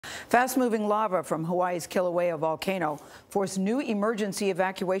Fast-moving lava from Hawaii's Kilauea volcano forced new emergency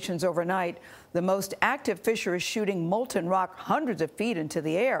evacuations overnight. The most active fissure is shooting molten rock hundreds of feet into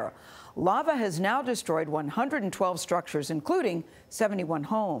the air. Lava has now destroyed 112 structures, including 71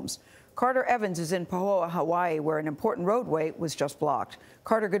 homes. Carter Evans is in Pahoa, Hawaii, where an important roadway was just blocked.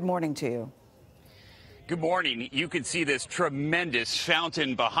 Carter, good morning to you. Good morning. You can see this tremendous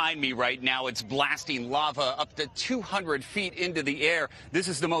fountain behind me right now. It's blasting lava up to 200 feet into the air. This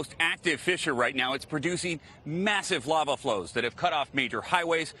is the most active fissure right now. It's producing massive lava flows that have cut off major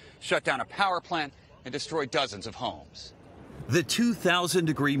highways, shut down a power plant, and destroyed dozens of homes. The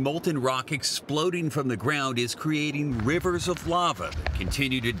 2,000-degree molten rock exploding from the ground is creating rivers of lava that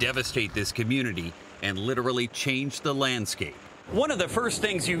continue to devastate this community and literally change the landscape. One of the first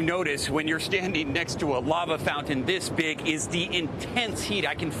things you notice when you're standing next to a lava fountain this big is the intense heat.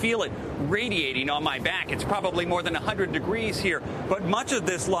 I can feel it radiating on my back. It's probably more than 100 degrees here, but much of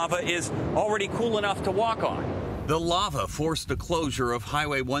this lava is already cool enough to walk on. The lava forced the closure of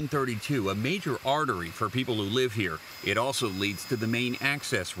Highway 132, a major artery for people who live here. It also leads to the main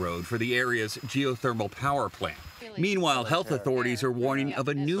access road for the area's geothermal power plant. Meanwhile, health authorities are warning of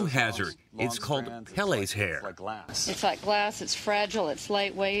a new hazard. It's called Pele's hair. It's like glass, it's fragile, it's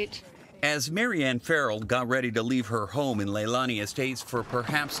lightweight. As Marianne Farrell got ready to leave her home in Leilani Estates for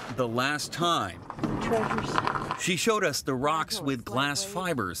perhaps the last time, she showed us the rocks with glass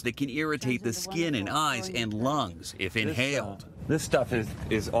fibers that can irritate the skin and eyes and lungs if inhaled. This stuff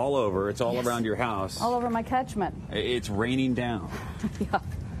is all over. It's all around your house. All over my catchment. It's raining down. Yeah.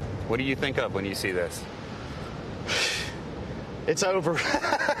 What do you think of when you see this? It's over.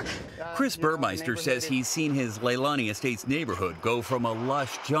 Chris Burmeister says he's seen his Leilani Estates neighborhood go from a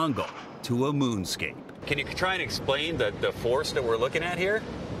lush jungle to a moonscape. Can you try and explain the force that we're looking at here?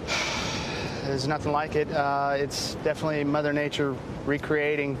 There's nothing like it. It's definitely Mother Nature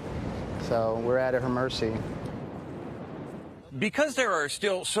recreating, so we're at her mercy. Because there are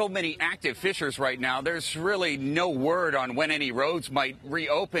still so many active fissures right now, there's really no word on when any roads might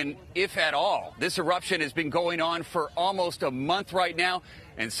reopen, if at all. This eruption has been going on for almost a month right now,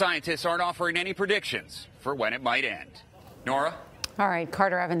 and scientists aren't offering any predictions for when it might end. Norah? All right,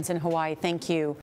 Carter Evans in Hawaii, thank you.